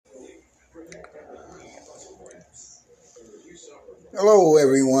Hello,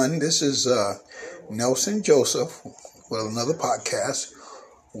 everyone. This is Nelson Joseph with another podcast.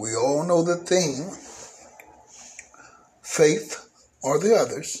 We all know the theme, faith or the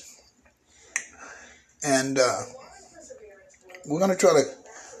others. And we're going to try to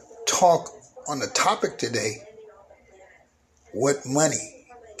talk on the topic today, what money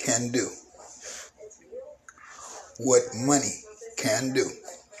can do. What money can do.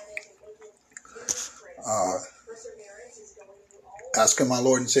 Asking my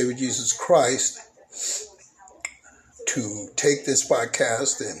Lord and Savior Jesus Christ to take this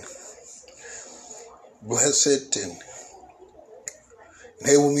podcast and bless it and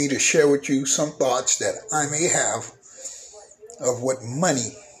enable me to share with you some thoughts that I may have of what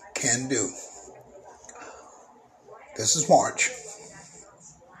money can do. This is March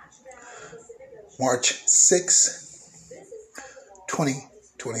 6,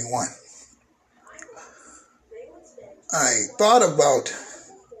 2021. I thought about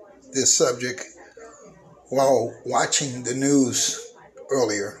this subject while watching the news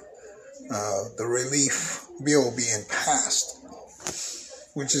earlier, the relief bill being passed,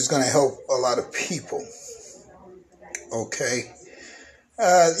 which is going to help a lot of people. Okay.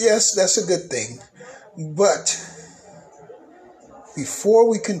 Yes, that's a good thing. But before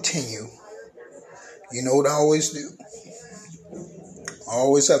we continue, you know what I always do? I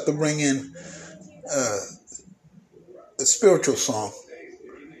always have to bring in a spiritual song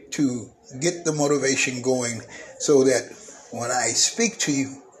to get the motivation going so that when I speak to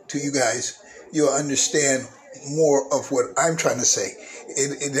you guys, you'll understand more of what I'm trying to say.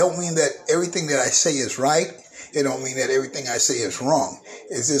 It don't mean that everything that I say is right. It don't mean that everything I say is wrong.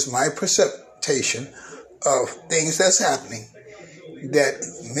 It's just my perception of things that's happening that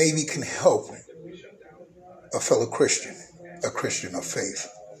maybe can help a fellow Christian, a Christian of faith.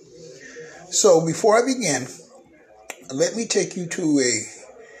 So before I begin, let me take you to a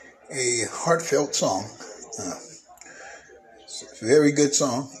heartfelt song. It's a very good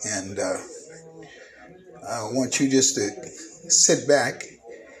song, and I want you just to sit back,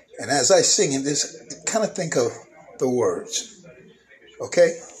 and as I sing it, just kind of think of the words.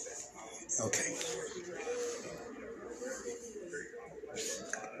 Okay? Okay.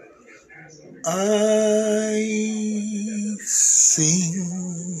 I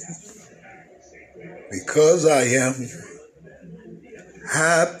sing because I am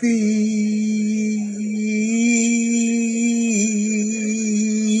happy.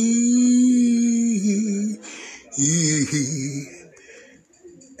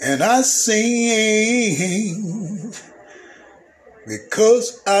 And I sing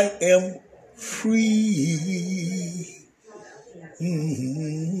because I am free.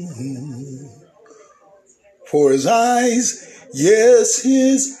 For his eyes, yes,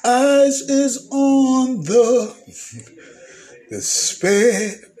 his eyes is on the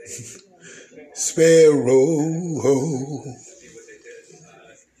sparrow.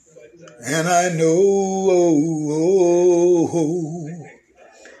 And I know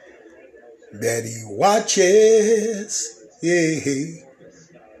that he watches,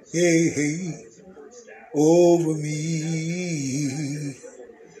 over me.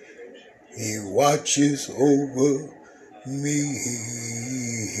 He watches over me.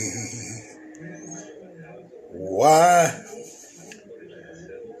 Why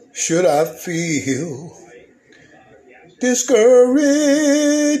should I feel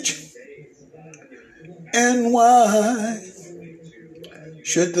discouraged? And why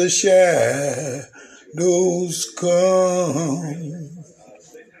should the shadows come?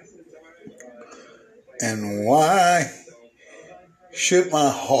 And why should my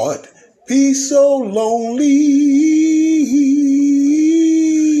heart be so lonely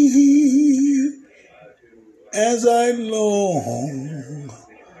as I long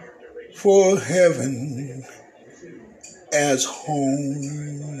for heaven as home?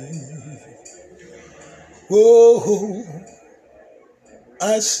 Oh,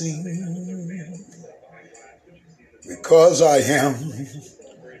 I sing because I am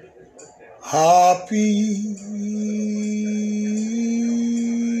happy.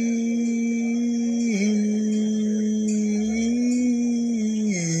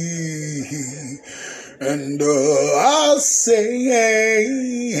 And I sing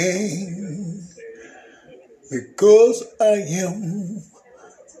because I am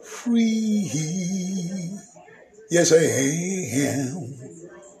free. Yes, I am.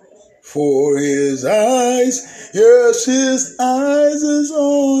 For his eyes, yes, his eyes is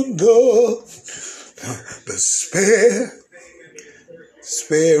on the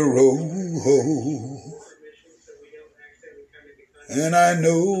sparrow. And I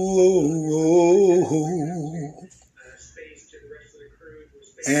know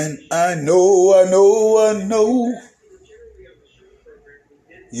And I know,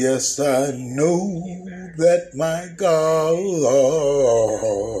 yes, I know that my God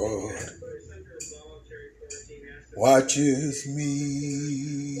watches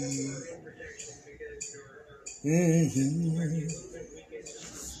me. Mm-hmm.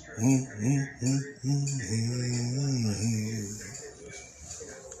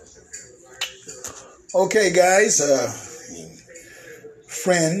 Okay, guys,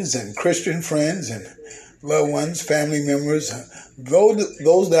 friends and Christian friends and loved ones, family members,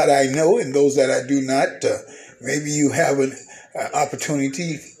 those that I know and those that I do not, maybe you have an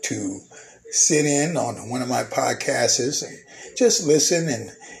opportunity to sit in on one of my podcasts and just listen.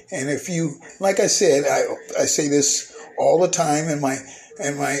 And if you, like I said, I say this all the time in my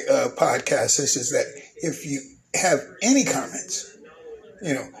podcast, is that if you have any comments,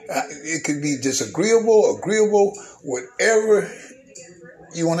 it could be disagreeable, agreeable, whatever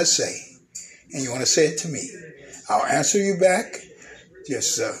you want to say, and you want to say it to me, I'll answer you back.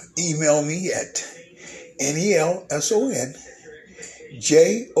 Just email me at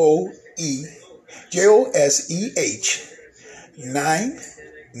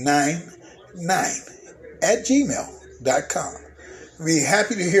Be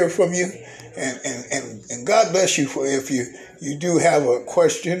happy to hear from you, and God bless you for if you do have a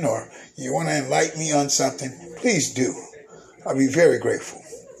question or you want to enlighten me on something, please do. I'll be very grateful.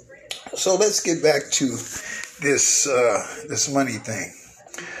 So let's get back to this money thing.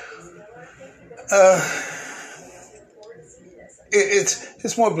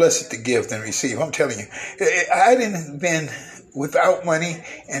 It's more blessed to give than receive. I'm telling you, I didn't been without money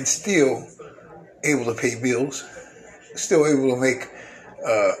and still able to pay bills, still able to make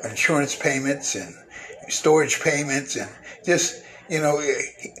insurance payments and storage payments, and just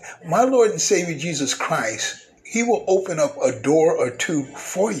my Lord and Savior Jesus Christ, He will open up a door or two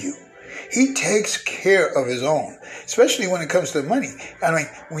for you. He takes care of His own, especially when it comes to money. I mean,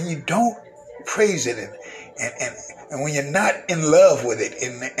 when you don't praise it and when you're not in love with it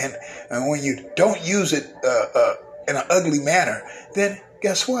and when you don't use it in an ugly manner, then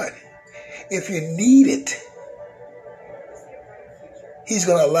guess what? If you need it, He's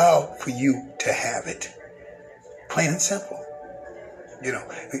going to allow for you to have it. Plain and simple.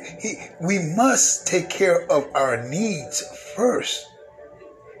 We must take care of our needs first.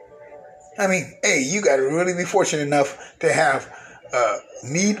 I mean, hey, you got to really be fortunate enough to have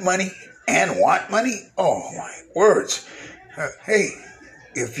need money and want money. Oh, my words. Hey,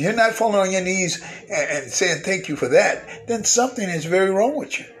 if you're not falling on your knees and saying thank you for that, then something is very wrong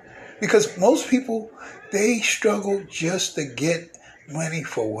with you. Because most people, they struggle just to get money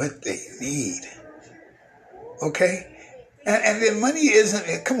for what they need. Okay? And then money isn't,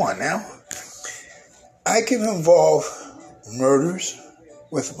 come on now. I can involve murders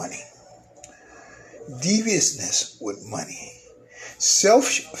with money, deviousness with money,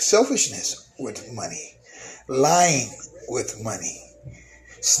 selfishness with money, lying with money,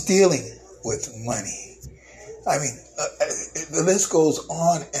 stealing with money. I mean, the list goes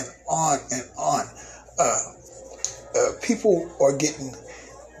on and on and on. People are getting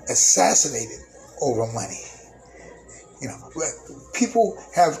assassinated over money. People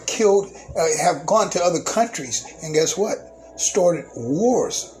have killed, have gone to other countries, and guess what? Started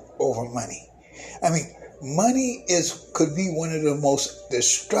wars over money. I mean, money could be one of the most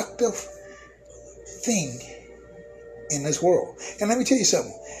destructive thing in this world. And let me tell you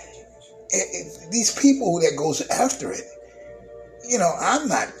something. These people that goes after it, I'm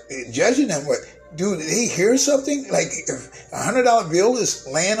not judging them, but do they hear something? Like if a $100 bill is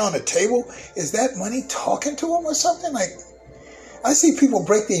laying on the table, is that money talking to them or something? Like I see people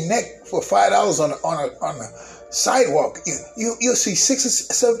break their neck for $5 on the sidewalk. You'll see 6 or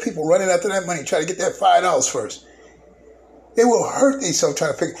 7 people running after that money, try to get that $5 first. They will hurt themselves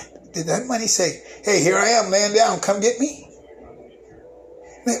trying to figure, did that money say, hey, here I am laying down, come get me?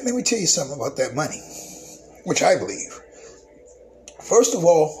 Let me tell you something about that money, which I believe. First of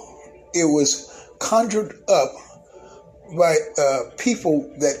all, it was conjured up by people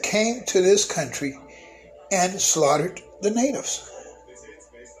that came to this country and slaughtered the natives.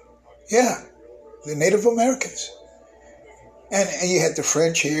 Yeah, the Native Americans. And you had the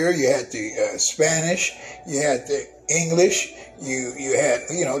French here, you had the Spanish, you had the English, you had,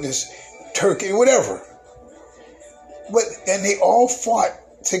 this Turkey, whatever. And they all fought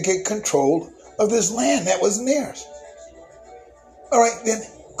to get control of this land that wasn't theirs. All right, then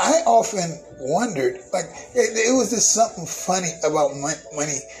I often wondered, like, it was just something funny about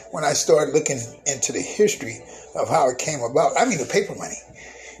money when I started looking into the history of how it came about. I mean, the paper money,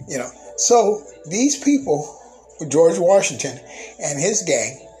 So these people George Washington and his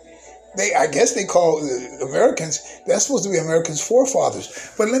gang. I guess they call the Americans, that's supposed to be Americans'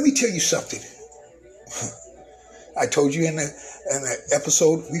 forefathers. But let me tell you something. I told you in the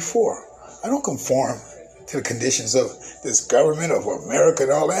episode before, I don't conform to the conditions of this government of America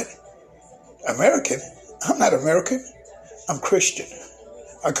and all that. American? I'm not American. I'm Christian.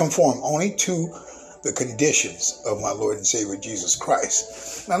 I conform only to the conditions of my Lord and Savior Jesus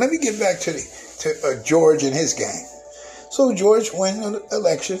Christ. Now let me get back to George and his gang. So George won an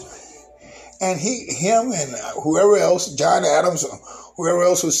election, and him and whoever else, John Adams or whoever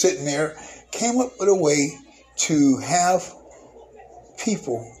else was sitting there, came up with a way to have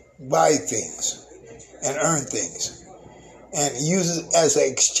people buy things and earn things and use it as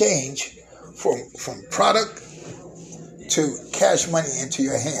an exchange from product to cash money into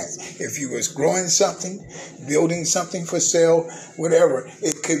your hands. If you was growing something, building something for sale, whatever,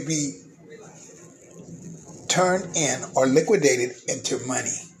 it could be turned in or liquidated into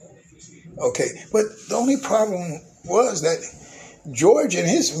money. Okay, but the only problem was that George and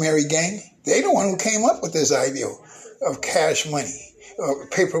his merry gang, they the one who came up with this idea of cash money, or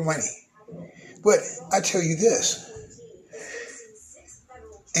paper money. But I tell you this,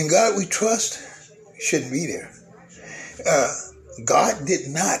 in God we trust shouldn't be there. God did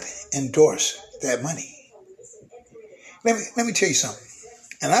not endorse that money. Let me tell you something.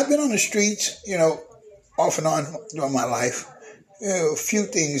 And I've been on the streets, off and on during my life. A few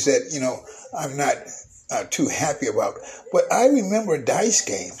things that, I'm not too happy about. But I remember dice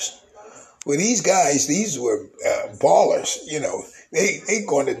games where these guys, these were ballers, they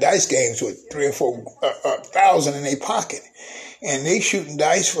go into dice games with 3,000 or 4,000 in their pocket. And they shooting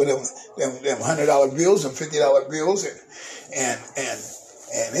dice for them $100 bills and $50 bills and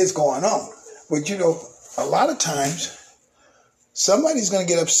it's going on. But a lot of times somebody's going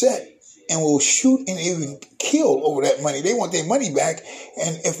to get upset and will shoot and even kill over that money. They want their money back,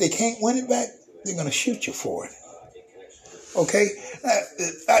 and if they can't win it back, they're going to shoot you for it. Okay?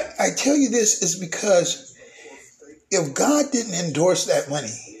 I tell you this is because if God didn't endorse that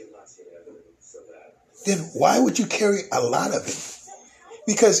money, then why would you carry a lot of it?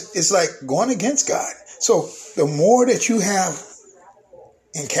 Because it's like going against God. So the more that you have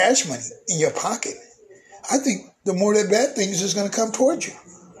in cash money in your pocket, I think the more that bad things is going to come towards you.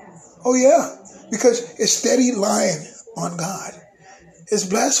 Oh yeah, because it's steady lying on God. It's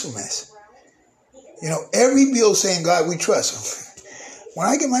blasphemous. Every bill saying God we trust. When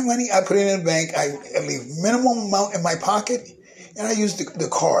I get my money, I put it in the bank. I leave minimum amount in my pocket, and I use the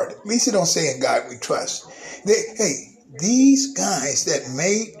card. At least it don't say in God we trust. These guys that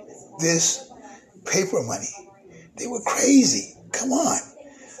made this paper money, they were crazy. Come on.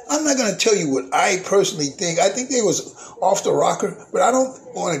 I'm not going to tell you what I personally think. I think they was off the rocker, but I don't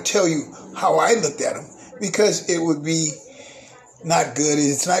want to tell you how I looked at them because it would be not good.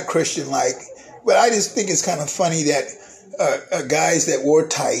 It's not Christian-like. But I just think it's kind of funny that guys that wore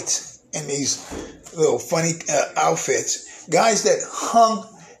tights and these little funny outfits, guys that hung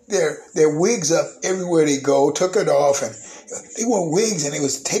their wigs up everywhere they go, took it off, and they wore wigs and they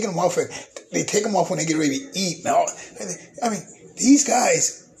was taking them off, and they take them off when they get ready to eat. Now, I mean, these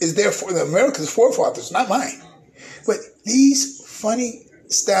guys is there for the America's forefathers, not mine. But these funny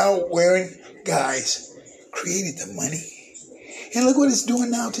style wearing guys created the money. And look what it's doing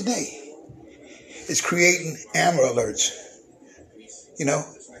now today. It's creating Amber Alerts.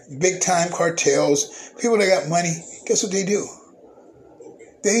 Big time cartels, people that got money, guess what they do?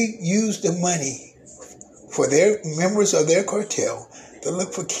 They use the money for their members of their cartel to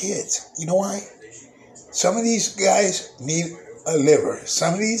look for kids. You know why? Some of these guys need a liver.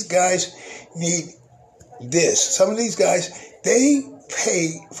 Some of these guys need this. Some of these guys, they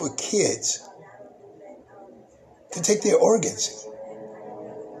pay for kids to take their organs.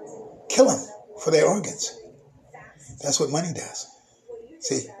 Kill them for their organs. That's what money does.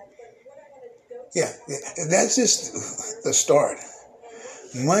 See? Yeah, that's just the start.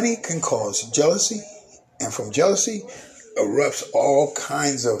 Money can cause jealousy, and from jealousy erupts all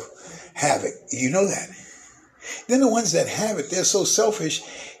kinds of havoc. You know that. Then the ones that have it, they're so selfish,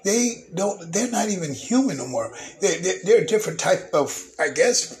 they're not even human no more. They're a different type of, I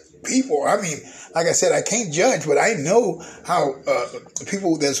guess, people. I mean, like I said, I can't judge, but I know how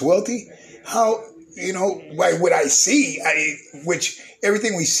people that's wealthy, how, by what I see, which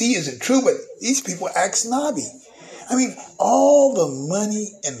everything we see isn't true, but these people act snobby. I mean, all the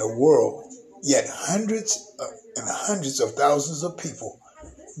money in the world, yet hundreds and hundreds of thousands of people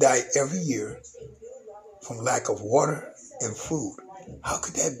die every year from lack of water and food. How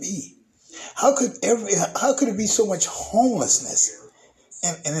could that be? How could it be so much homelessness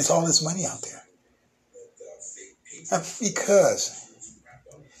and it's all this money out there? Because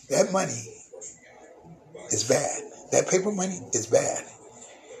that money is bad. That paper money is bad.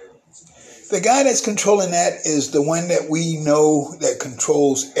 The guy that's controlling that is the one that we know that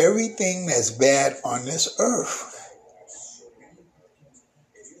controls everything that's bad on this earth.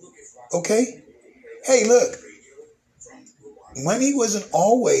 Okay? Hey, look. Money wasn't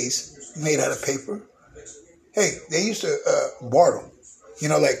always made out of paper. Hey, they used to barter. You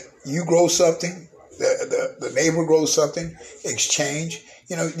know, like you grow something, the neighbor grows something, exchange.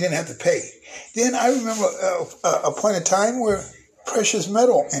 You know, you didn't have to pay. Then I remember a point in time where precious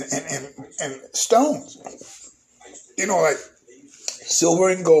metal and stones, you know, like silver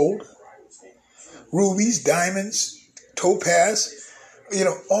and gold, rubies, diamonds, topaz, you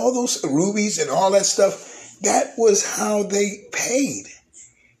know, all those rubies and all that stuff, that was how they paid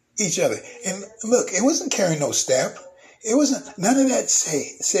each other. And look, it wasn't carrying no stamp. It wasn't, none of that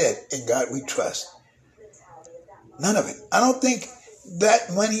said, "In God we trust." None of it. I don't think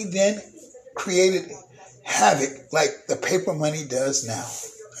that money then created havoc like the paper money does now.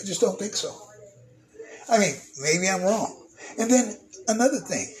 I just don't think so. I mean, maybe I'm wrong. And then another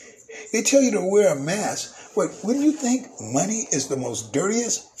thing, they tell you to wear a mask, but wouldn't you think money is the most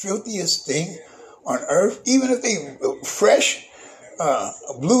dirtiest, filthiest thing on earth? Even if they fresh,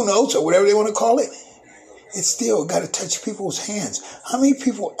 blue notes or whatever they want to call it, it's still got to touch people's hands. How many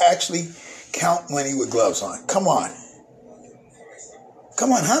people actually count money with gloves on? Come on.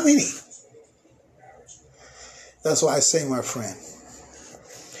 Come on, how many? That's why I say, my friend,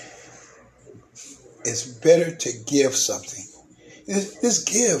 it's better to give something. Just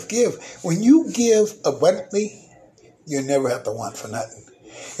give. When you give abundantly, you never have to want for nothing.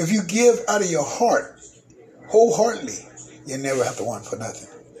 If you give out of your heart, wholeheartedly, you never have to want for nothing.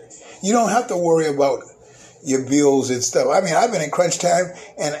 You don't have to worry about your bills and stuff. I mean, I've been in crunch time,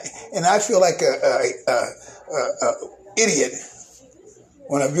 and I feel like a idiot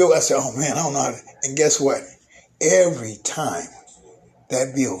when a bill. I say, "Oh man, I don't know how to." And guess what? Every time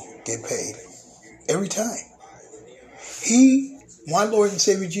that bill get paid, every time, my Lord and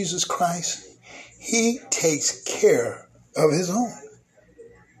Savior Jesus Christ, He takes care of His own.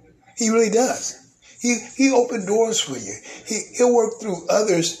 He really does. He opened doors for you. He'll work through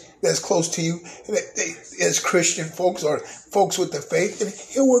others that's close to you, as Christian folks or folks with the faith, and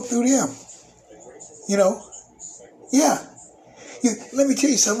He'll work through them. You know? Yeah. Let me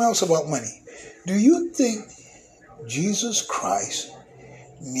tell you something else about money. Do you think Jesus Christ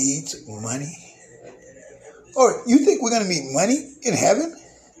needs money? Or you think we're going to need money in heaven?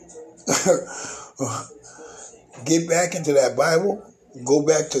 Get back into that Bible. Go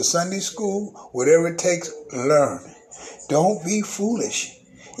back to Sunday school. Whatever it takes, learn. Don't be foolish.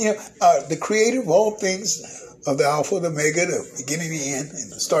 You know, the creator of all things, of the Alpha, the Omega, the beginning, the end,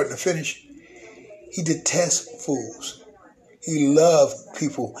 and the start and the finish, He detests fools. He loves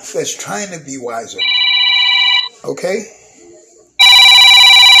people that's trying to be wiser. Okay?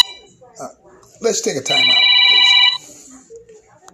 Let's take a time out.